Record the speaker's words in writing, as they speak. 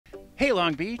Hey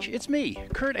Long Beach, it's me,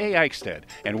 Kurt A. Eichstead,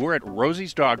 and we're at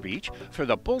Rosie's Dog Beach for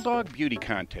the Bulldog Beauty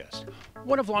Contest.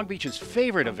 One of Long Beach's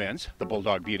favorite events, the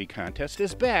Bulldog Beauty Contest,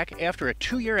 is back after a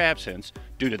 2-year absence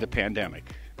due to the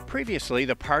pandemic. Previously,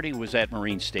 the party was at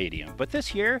Marine Stadium, but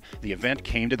this year, the event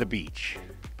came to the beach.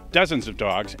 Dozens of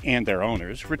dogs and their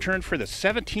owners returned for the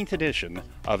 17th edition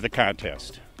of the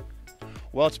contest.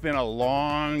 Well, it's been a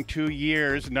long 2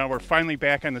 years. Now we're finally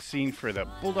back on the scene for the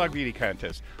Bulldog Beauty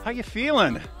Contest. How you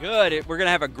feeling? Good. We're going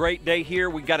to have a great day here.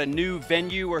 We've got a new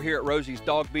venue. We're here at Rosie's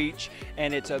Dog Beach,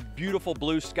 and it's a beautiful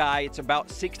blue sky. It's about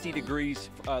 60 degrees.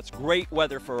 It's great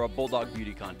weather for a Bulldog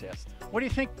Beauty Contest. What do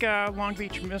you think Long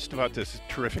Beach missed about this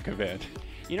terrific event?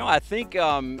 You know, I think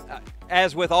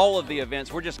as with all of the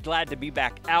events, we're just glad to be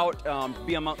back out,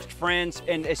 be amongst friends,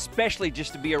 and especially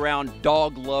just to be around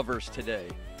dog lovers today.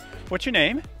 What's your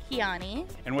name? Kiani.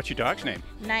 And what's your dog's name?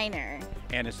 Niner.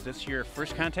 And is this your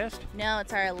first contest? No,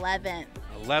 it's our 11th.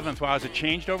 11th. Wow, has it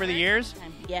changed over the years?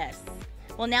 Yes.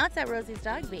 Well, now it's at Rosie's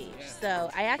Dog Beach. So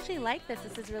I actually like this.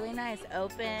 This is really nice.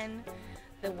 Open.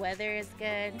 The weather is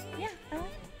good. Yeah, I like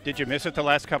it. Did you miss it the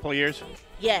last couple of years?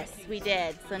 Yes, we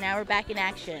did. So now we're back in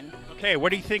action. Okay,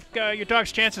 what do you think your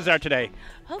dog's chances are today?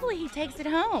 Hopefully he takes it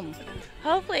home.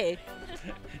 Hopefully.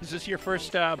 Is this your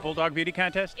first Bulldog Beauty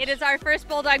Contest? It is our first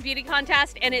Bulldog Beauty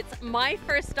Contest, and it's my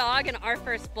first dog and our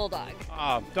first Bulldog.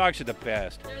 Oh, dogs are the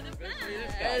best. They're the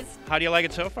best. How do you like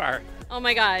it so far? Oh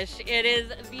my gosh, it is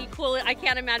the coolest. I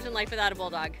can't imagine life without a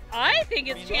Bulldog. I think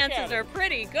its chances are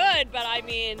pretty good, but I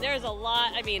mean, there's a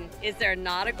lot. I mean, is there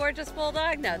not a gorgeous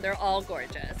Bulldog? No, they're all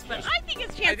gorgeous, but I think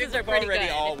its chances are pretty good. Already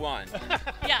all won.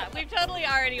 Yeah, we've totally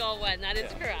already all won. That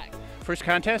is correct. First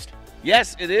contest?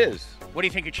 Yes, it is. What do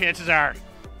you think your chances are?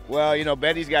 Well, you know,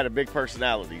 Betty's got a big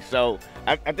personality, so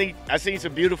I think I've seen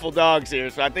some beautiful dogs here,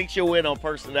 so I think she'll win on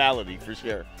personality for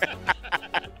sure.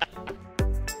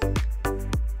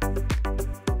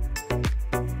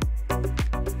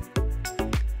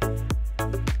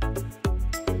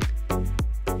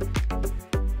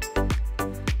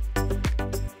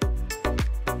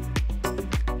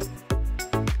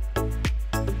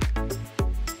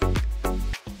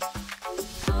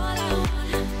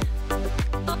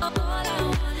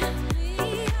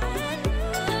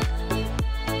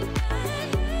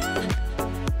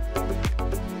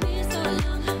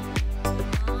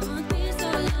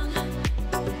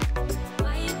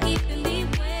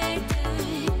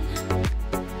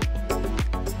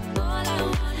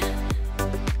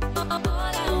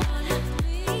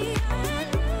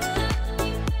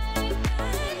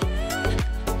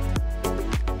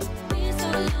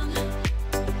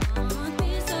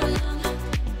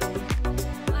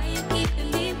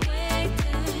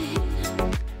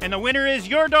 And the winner is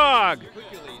your dog.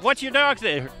 Hercules. What's your dog's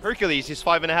name? Hercules. He's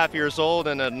 5.5 years old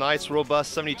and a nice,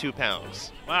 robust 72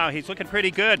 pounds. Wow, he's looking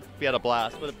pretty good. We had a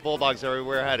blast. But Bulldogs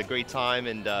everywhere. Had a great time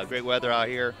and great weather out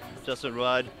here. Justin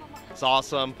Rudd. It's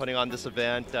awesome putting on this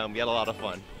event. We had a lot of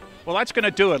fun. Well, that's going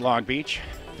to do it, Long Beach.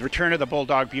 The return of the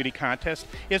Bulldog Beauty Contest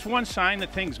is one sign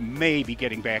that things may be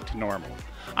getting back to normal.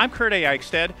 I'm Kurt A.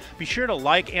 Eichstead. Be sure to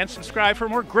like and subscribe for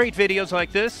more great videos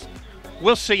like this.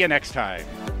 We'll see you next time.